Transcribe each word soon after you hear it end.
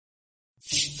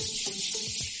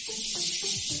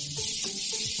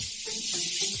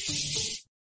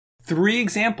3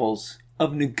 examples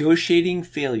of negotiating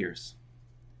failures.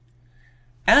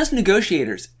 As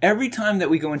negotiators, every time that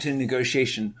we go into a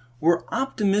negotiation, we're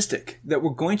optimistic that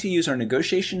we're going to use our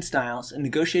negotiation styles and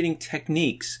negotiating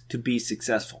techniques to be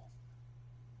successful.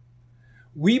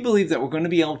 We believe that we're going to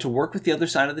be able to work with the other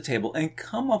side of the table and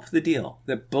come up with a deal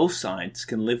that both sides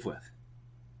can live with.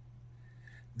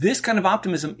 This kind of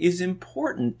optimism is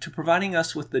important to providing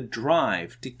us with the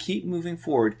drive to keep moving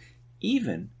forward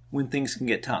even when things can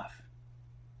get tough.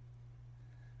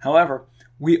 However,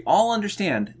 we all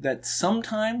understand that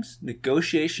sometimes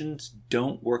negotiations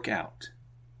don't work out.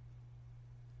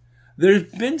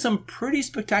 There's been some pretty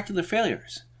spectacular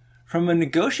failures. From a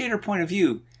negotiator point of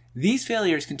view, these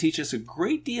failures can teach us a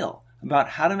great deal about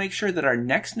how to make sure that our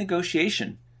next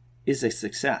negotiation is a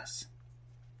success.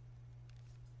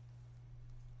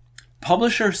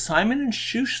 Publisher Simon &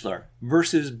 Schuster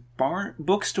versus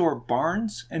bookstore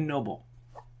Barnes & Noble.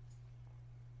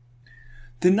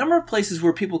 The number of places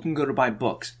where people can go to buy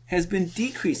books has been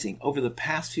decreasing over the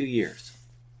past few years.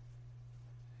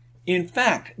 In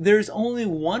fact, there's only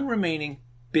one remaining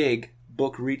big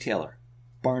book retailer,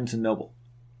 Barnes & Noble.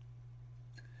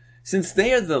 Since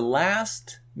they are the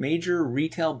last major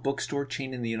retail bookstore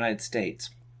chain in the United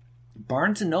States,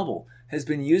 Barnes & Noble has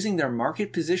been using their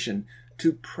market position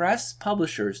to press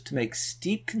publishers to make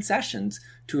steep concessions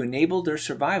to enable their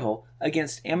survival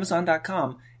against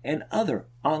Amazon.com and other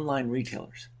online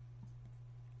retailers.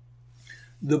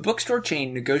 The bookstore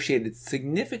chain negotiated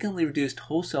significantly reduced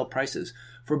wholesale prices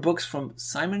for books from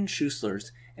Simon &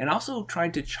 Schuster's and also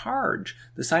tried to charge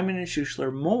the Simon &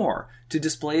 Schuster more to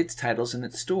display its titles in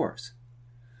its stores.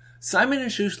 Simon &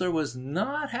 Schuster was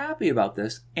not happy about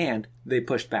this, and they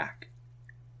pushed back.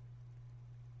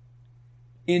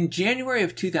 In January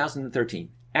of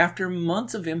 2013, after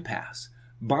months of impasse,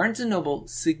 Barnes & Noble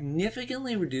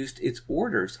significantly reduced its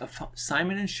orders of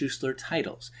Simon & Schuster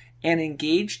titles and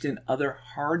engaged in other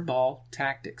hardball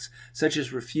tactics, such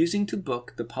as refusing to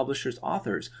book the publisher's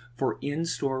authors for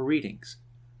in-store readings.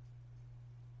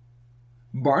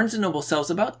 Barnes & Noble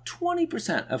sells about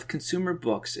 20% of consumer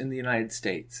books in the United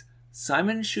States.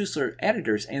 Simon & Schuster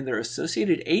editors and their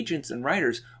associated agents and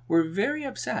writers were very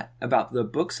upset about the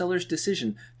bookseller's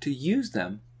decision to use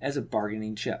them as a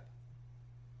bargaining chip.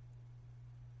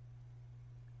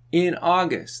 In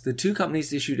August, the two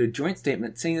companies issued a joint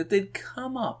statement saying that they'd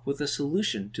come up with a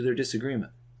solution to their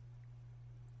disagreement.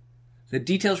 The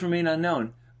details remain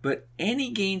unknown, but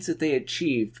any gains that they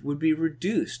achieved would be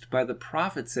reduced by the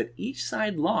profits that each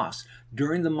side lost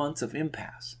during the months of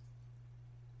impasse.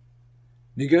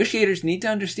 Negotiators need to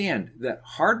understand that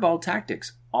hardball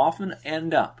tactics often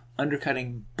end up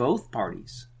undercutting both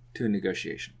parties to a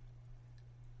negotiation.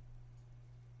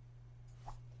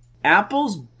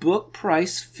 Apple's book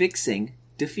price fixing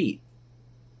defeat.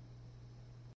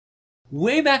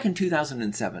 Way back in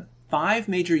 2007, 5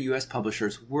 major U.S.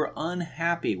 publishers were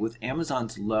unhappy with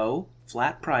Amazon's low,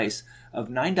 flat price of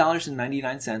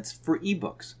 $9.99 for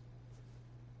ebooks.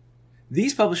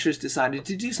 These publishers decided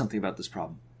to do something about this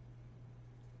problem.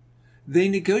 They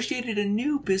negotiated a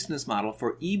new business model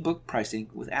for ebook pricing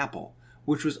with Apple,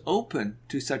 which was open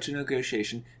to such a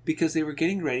negotiation because they were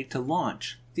getting ready to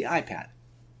launch the iPad.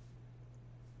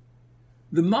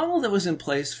 The model that was in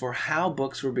place for how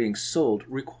books were being sold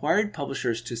required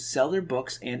publishers to sell their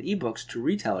books and ebooks to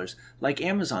retailers like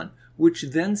Amazon, which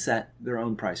then set their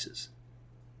own prices.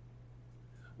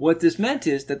 What this meant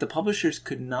is that the publishers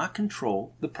could not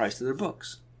control the price of their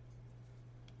books.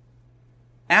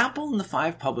 Apple and the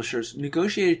 5 publishers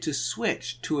negotiated to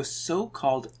switch to a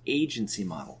so-called agency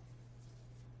model.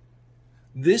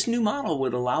 This new model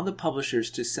would allow the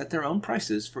publishers to set their own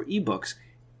prices for ebooks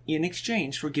in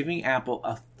exchange for giving Apple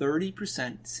a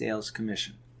 30% sales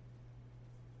commission.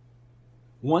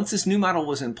 Once this new model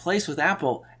was in place with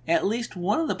Apple, at least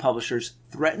one of the publishers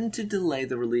threatened to delay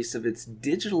the release of its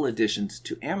digital editions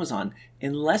to Amazon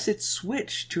unless it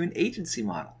switched to an agency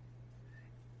model.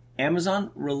 Amazon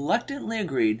reluctantly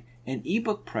agreed, and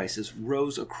ebook prices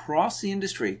rose across the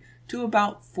industry to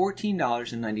about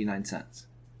 $14.99.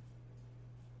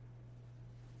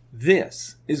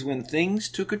 This is when things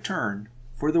took a turn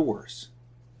for the worse.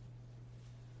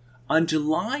 On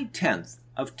July 10th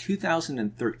of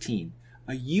 2013,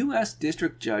 a U.S.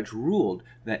 district judge ruled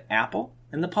that Apple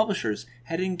and the publishers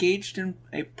had engaged in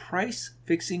a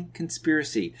price-fixing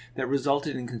conspiracy that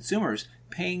resulted in consumers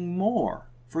paying more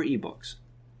for ebooks.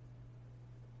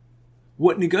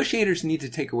 What negotiators need to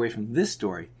take away from this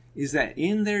story is that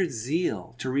in their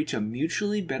zeal to reach a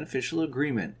mutually beneficial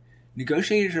agreement,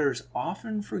 negotiators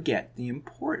often forget the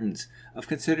importance of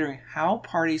considering how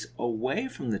parties away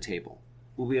from the table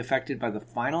will be affected by the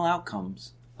final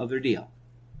outcomes of their deal.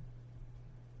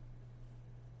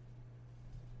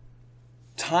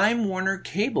 Time Warner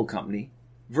Cable Company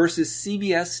versus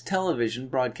CBS television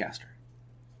broadcaster.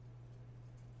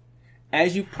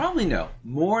 As you probably know,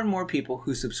 more and more people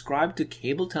who subscribe to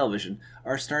cable television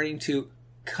are starting to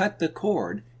cut the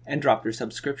cord and drop their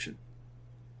subscription.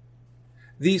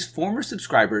 These former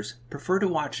subscribers prefer to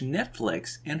watch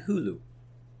Netflix and Hulu.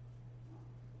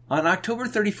 On October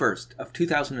 31st of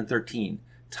 2013,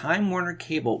 Time Warner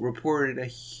Cable reported a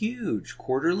huge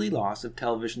quarterly loss of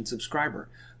television subscriber,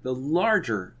 the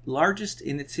largest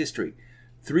in its history.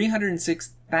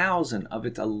 306,000 of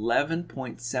its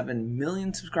 11.7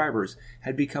 million subscribers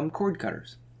had become cord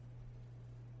cutters.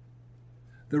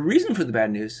 The reason for the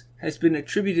bad news has been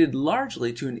attributed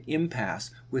largely to an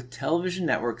impasse with television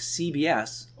network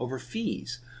CBS over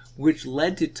fees, which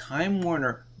led to Time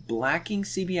Warner blacking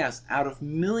CBS out of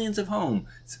millions of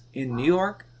homes in New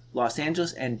York, Los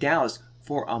Angeles, and Dallas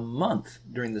for a month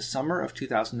during the summer of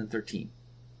 2013.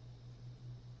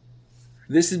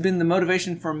 This has been the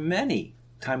motivation for many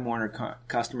Time Warner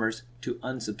customers to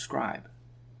unsubscribe.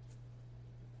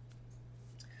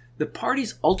 The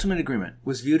parties' ultimate agreement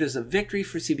was viewed as a victory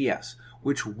for CBS,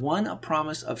 which won a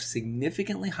promise of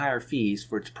significantly higher fees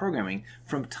for its programming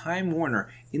from Time Warner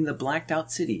in the blacked out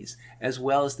cities, as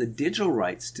well as the digital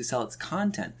rights to sell its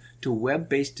content to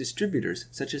web-based distributors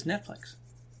such as Netflix.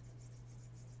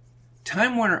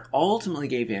 Time Warner ultimately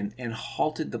gave in and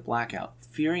halted the blackout,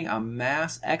 fearing a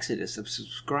mass exodus of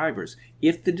subscribers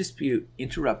if the dispute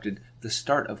interrupted the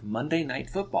start of Monday Night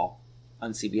Football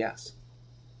on CBS.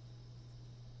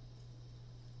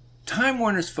 Time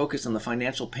Warner's focus on the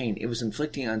financial pain it was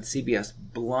inflicting on CBS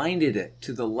blinded it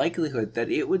to the likelihood that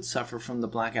it would suffer from the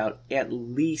blackout at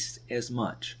least as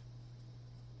much.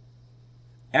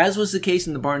 As was the case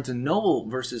in the Barnes & Noble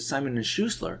versus Simon &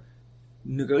 Schuster,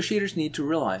 negotiators need to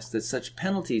realize that such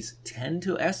penalties tend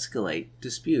to escalate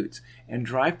disputes and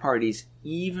drive parties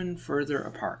even further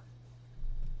apart.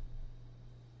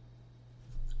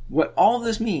 What all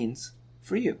this means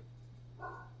for you.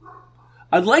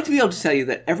 I'd like to be able to tell you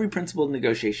that every principled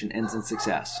negotiation ends in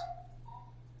success.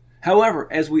 However,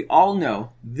 as we all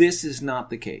know, this is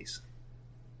not the case.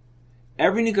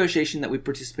 Every negotiation that we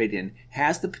participate in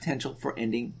has the potential for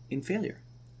ending in failure.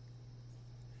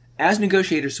 As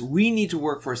negotiators, we need to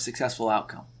work for a successful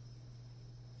outcome.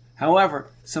 However,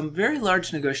 some very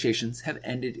large negotiations have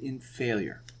ended in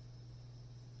failure.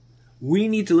 We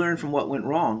need to learn from what went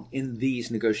wrong in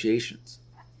these negotiations.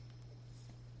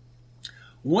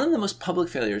 One of the most public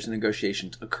failures in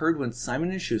negotiations occurred when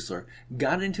Simon & Schuster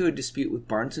got into a dispute with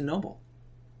Barnes & Noble.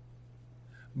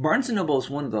 Barnes & Noble is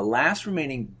one of the last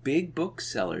remaining big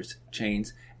booksellers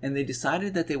chains, and they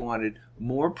decided that they wanted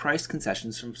more price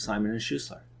concessions from Simon &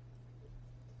 Schuster.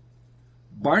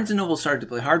 Barnes & Noble started to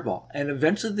play hardball, and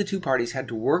eventually the two parties had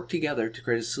to work together to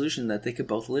create a solution that they could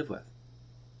both live with.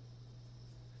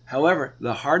 However,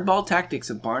 the hardball tactics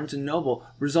of Barnes & Noble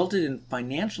resulted in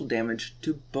financial damage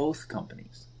to both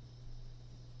companies.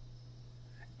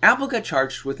 Apple got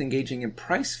charged with engaging in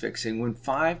price fixing when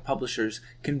 5 publishers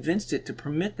convinced it to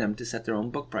permit them to set their own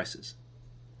book prices.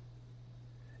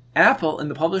 Apple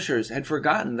and the publishers had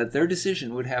forgotten that their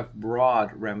decision would have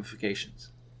broad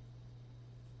ramifications.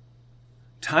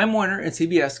 Time Warner and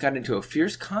CBS got into a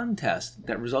fierce contest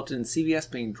that resulted in CBS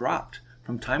being dropped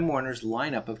from Time Warner's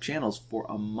lineup of channels for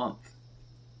a month.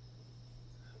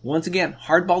 Once again,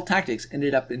 hardball tactics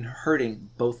ended up in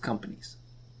hurting both companies.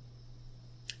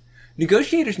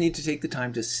 Negotiators need to take the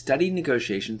time to study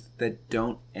negotiations that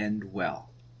don't end well.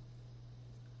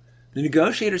 The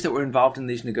negotiators that were involved in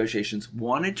these negotiations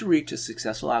wanted to reach a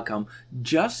successful outcome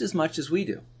just as much as we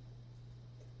do.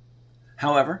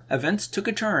 However, events took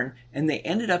a turn and they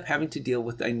ended up having to deal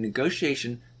with a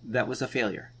negotiation that was a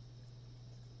failure.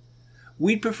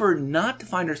 We'd prefer not to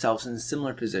find ourselves in a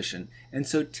similar position, and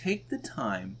so take the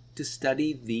time to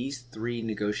study these 3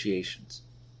 negotiations.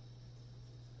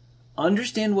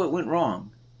 Understand what went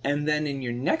wrong, and then in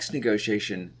your next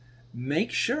negotiation, make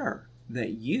sure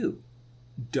that you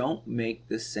don't make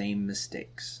the same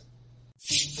mistakes.